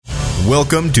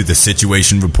Welcome to the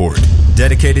Situation Report,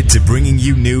 dedicated to bringing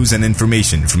you news and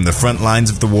information from the front lines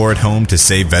of the war at home to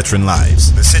save veteran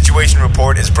lives. The Situation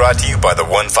Report is brought to you by the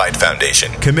One Fight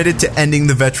Foundation, committed to ending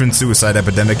the veteran suicide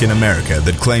epidemic in America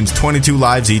that claims 22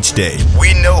 lives each day.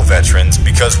 We know veterans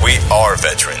because we are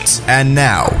veterans. And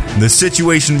now, the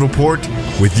Situation Report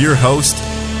with your host,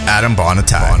 Adam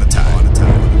Bonatai.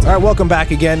 All right, welcome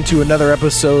back again to another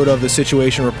episode of the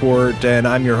Situation Report, and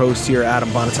I'm your host here, Adam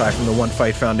Bonatai from the One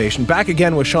Fight Foundation. Back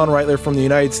again with Shaun Reightler from the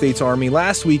United States Army.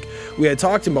 Last week, we had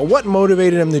talked about what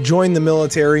motivated him to join the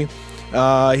military.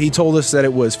 He told us that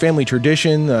it was family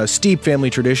tradition, steep family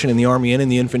tradition in the Army and in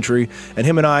the infantry, and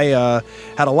him and I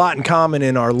had a lot in common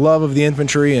in our love of the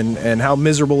infantry and how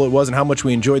miserable it was and how much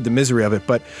we enjoyed the misery of it.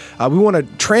 But we want to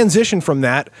transition from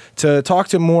that to talk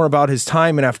to him more about his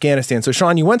time in Afghanistan. So,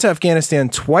 Shaun, you went to Afghanistan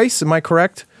twice, am I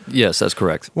correct? Yes, that's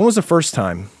correct. When was the first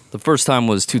time? The first time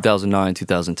was 2009,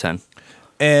 2010.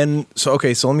 And so,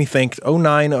 okay, so let me think,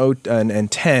 09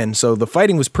 and 10, so the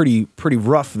fighting was pretty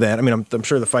rough then. I mean, I'm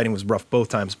sure the fighting was rough both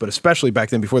times, but especially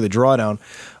back then before the drawdown.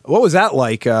 What was that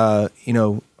like? I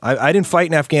didn't fight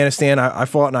in Afghanistan. I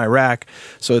fought in Iraq,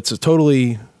 so it's a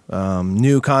totally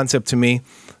new concept to me.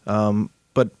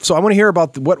 But so I want to hear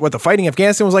about what the fighting in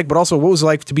Afghanistan was like, but also what was it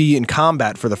like to be in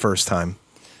combat for the first time?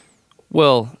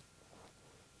 Well,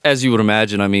 as you would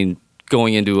imagine, I mean,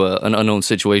 going into an unknown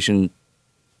situation,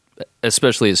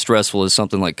 especially as stressful as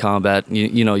something like combat,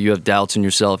 you have doubts in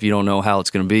yourself. You don't know how it's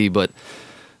going to be, but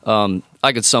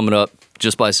I could sum it up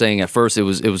just by saying at first it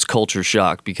was culture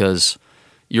shock because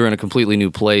you're in a completely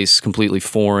new place, completely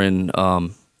foreign.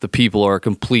 The people are a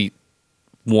complete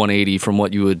 180 from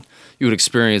what you would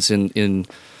experience in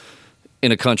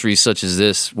a country such as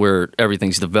this where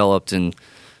everything's developed, and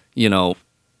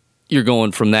you're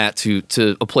going from that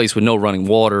to a place with no running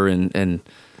water and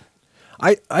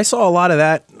I saw a lot of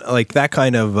that, like that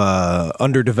kind of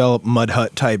underdeveloped mud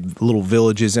hut type little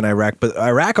villages in Iraq. But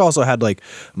Iraq also had like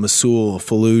Mosul,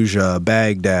 Fallujah,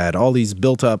 Baghdad, all these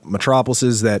built up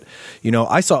metropolises that,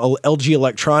 I saw LG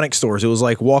electronic stores. It was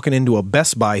like walking into a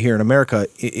Best Buy here in America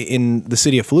in the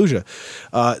city of Fallujah.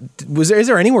 Is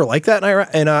there anywhere like that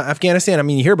in Afghanistan? I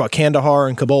mean, you hear about Kandahar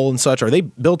and Kabul and such. Are they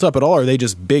built up at all, or are they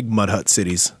just big mud hut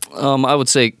cities? I would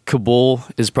say Kabul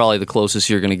is probably the closest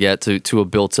you're going to get to a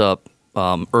built up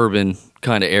urban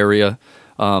kind of area.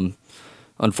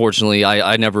 Unfortunately,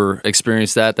 I never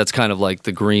experienced that. That's kind of like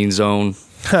the green zone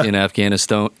in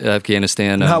Afghanistan.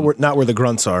 Not where the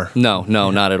grunts are. No,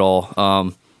 not at all.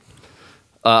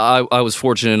 I was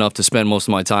fortunate enough to spend most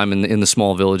of my time in the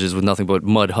small villages with nothing but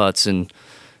mud huts and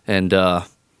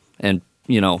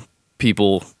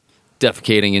people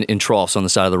defecating in troughs on the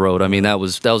side of the road. I mean, that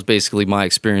was basically my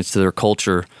experience to their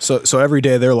culture. So every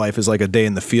day of their life is like a day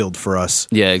in the field for us.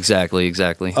 Yeah, exactly.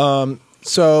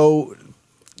 So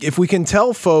if we can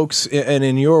tell folks, and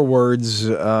in your words,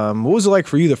 what was it like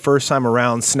for you the first time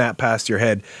around snap past your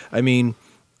head? I mean,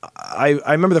 I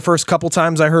remember the first couple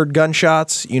times I heard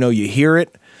gunshots, you hear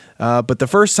it. But the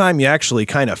first time you actually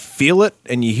kind of feel it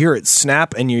and you hear it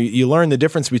snap and you learn the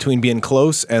difference between being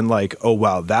close and like, oh,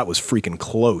 wow, that was freaking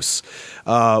close.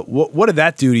 What did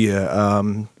that do to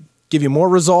you? Give you more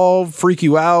resolve, freak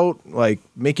you out, like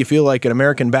make you feel like an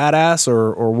American badass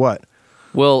or what?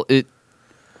 Well,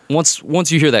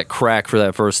 once you hear that crack for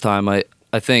that first time, I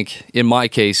think in my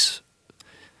case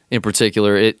in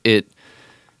particular, it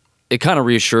kind of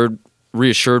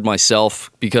reassured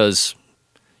myself because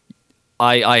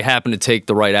I happened to take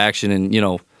the right action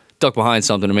and, duck behind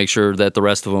something to make sure that the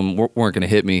rest of them weren't going to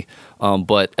hit me.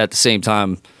 But at the same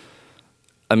time,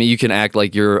 I mean, you can act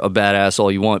like you're a badass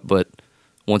all you want, but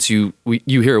once you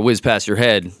hear a whiz past your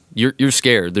head, you're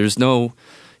scared.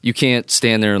 You can't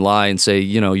stand there and lie and say,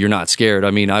 you're not scared. I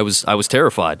mean, I was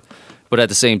terrified. But at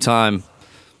the same time,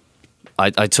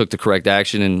 I took the correct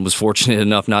action and was fortunate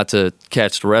enough not to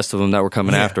catch the rest of them that were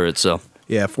coming after it, so...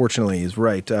 Yeah, fortunately, he's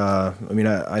right.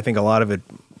 I think a lot of it,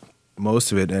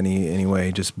 most of it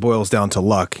anyway, just boils down to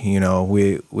luck.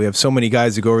 We have so many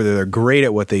guys that go over there, they're great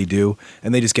at what they do,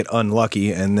 and they just get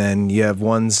unlucky. And then you have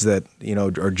ones that,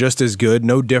 are just as good,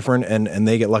 no different, and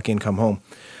they get lucky and come home.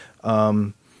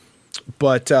 The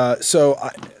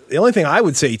only thing I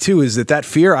would say, too, is that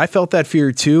fear, I felt that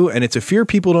fear, too, and it's a fear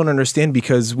people don't understand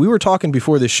because we were talking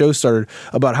before this show started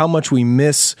about how much we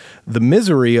miss the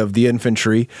misery of the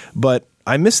infantry, but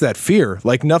I miss that fear.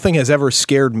 Like nothing has ever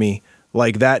scared me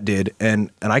like that did, and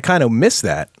I kind of miss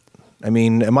that. I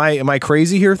mean, am I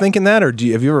crazy here thinking that, or have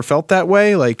you ever felt that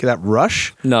way, like that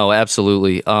rush? No,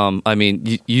 absolutely. I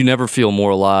mean, you never feel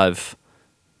more alive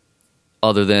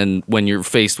other than when you're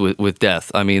faced with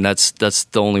death. I mean, that's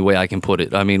the only way I can put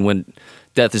it. I mean, when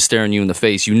death is staring you in the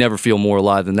face, you never feel more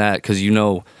alive than that because you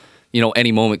know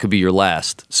any moment could be your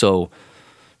last. So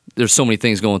there's so many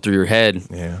things going through your head.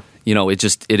 Yeah.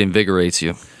 It invigorates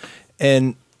you.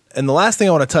 And the last thing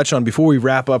I want to touch on before we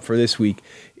wrap up for this week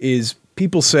is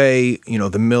people say, well, I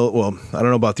don't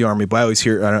know about the Army, but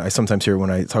I sometimes hear when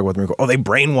I talk about the Marine Corps, they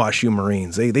brainwash you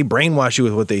Marines. They brainwash you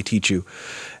with what they teach you.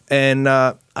 And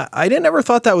I never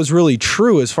thought that was really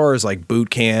true as far as like boot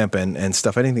camp and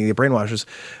stuff. I didn't think they brainwash us.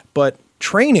 But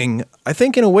training, I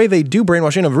think in a way they do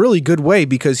brainwash in a really good way,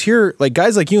 because here, like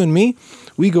guys like you and me,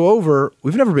 we go over,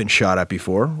 we've never been shot at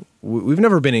before. We've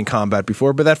never been in combat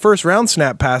before, but that first round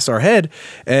snapped past our head,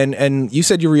 and you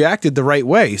said you reacted the right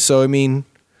way. So, I mean,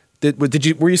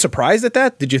 were you surprised at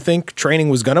that? Did you think training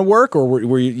was going to work, or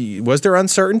was there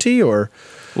uncertainty, or?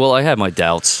 Well, I had my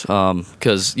doubts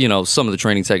because some of the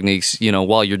training techniques,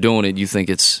 while you're doing it, you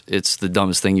think it's the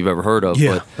dumbest thing you've ever heard of.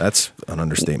 Yeah, but that's an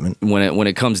understatement. When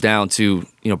it comes down to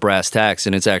brass tacks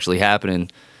and it's actually happening,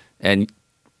 and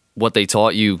what they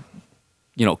taught you,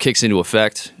 kicks into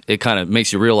effect, it kind of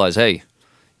makes you realize, hey,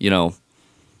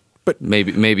 but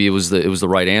maybe it was the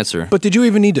right answer. But did you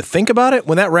even need to think about it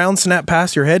when that round snapped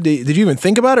past your head? Did you even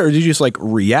think about it, or did you just like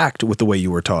react with the way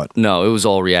you were taught? No, it was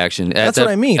all reaction. That's what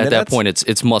I mean. At that point,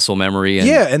 it's muscle memory.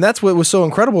 And that's what was so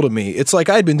incredible to me. It's like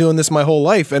I'd been doing this my whole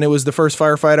life, and it was the first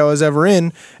firefight I was ever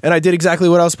in, and I did exactly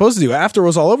what I was supposed to do. After it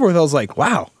was all over with, I was like,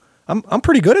 wow, I'm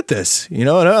pretty good at this, and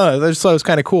I just thought it was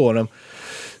kind of cool. And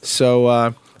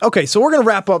okay, so we're going to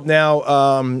wrap up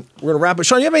now. We're going to wrap up.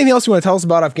 Shaun, you have anything else you want to tell us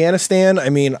about Afghanistan?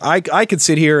 I mean, I could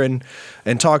sit here and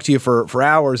talk to you for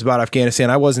hours about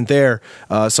Afghanistan. I wasn't there,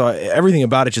 so everything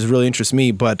about it just really interests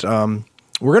me. But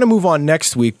we're going to move on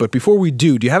next week. But before we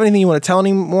do you have anything you want to tell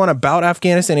anyone about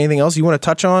Afghanistan? Anything else you want to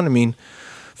touch on? I mean,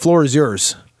 floor is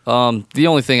yours. The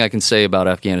only thing I can say about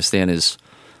Afghanistan is,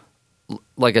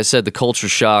 like I said, the culture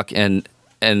shock and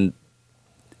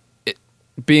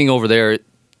being over there,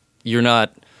 you're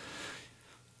not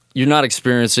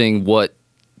experiencing what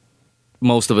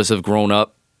most of us have grown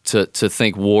up to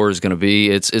think war is going to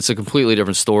be. It's a completely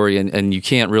different story, and you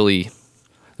can't really.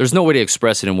 There's no way to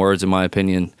express it in words, in my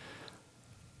opinion.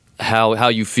 How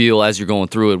you feel as you're going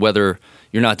through it, whether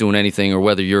you're not doing anything or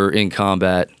whether you're in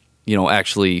combat,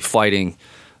 actually fighting.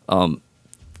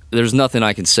 There's nothing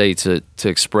I can say to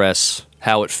express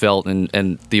how it felt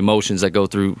and the emotions that go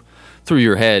through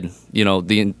your head.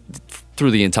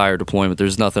 Through the entire deployment.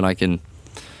 There's nothing I can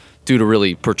do to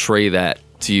really portray that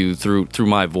to you through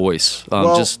my voice. I'm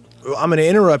going to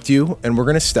interrupt you, and we're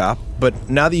going to stop. But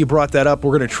now that you brought that up,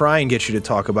 we're going to try and get you to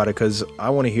talk about it, because I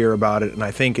want to hear about it, and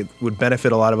I think it would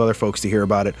benefit a lot of other folks to hear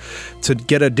about it, to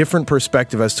get a different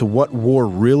perspective as to what war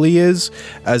really is,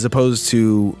 as opposed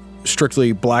to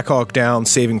strictly Black Hawk Down,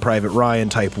 Saving Private Ryan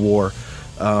type war.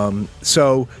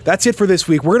 So that's it for this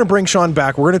week. We're going to bring Shaun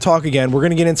back. We're going to talk again. We're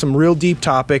going to get in some real deep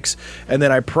topics. And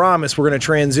then I promise we're going to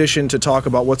transition to talk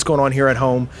about what's going on here at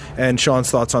home and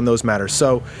Shaun's thoughts on those matters.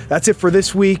 So that's it for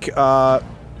this week.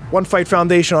 One Fight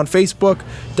Foundation on Facebook,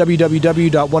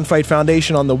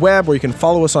 www.onefightfoundation on the web, or you can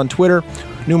follow us on Twitter,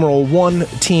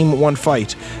 #1 Team 1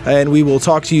 Fight. And we will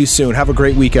talk to you soon. Have a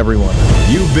great week, everyone.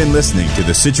 You've been listening to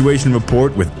the Situation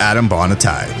Report with Adam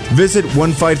Bonatai. Visit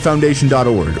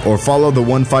onefightfoundation.org or follow the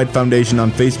One Fight Foundation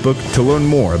on Facebook to learn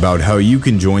more about how you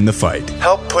can join the fight.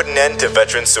 Help put an end to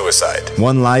veteran suicide.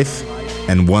 One life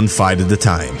and one fight at a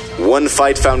time.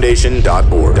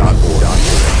 onefightfoundation.org.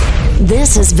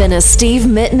 This has been a Steve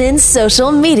Mittinen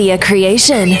social media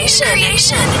creation.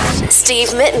 Steve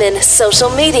Mittinen,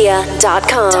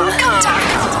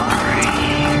 socialmedia.com.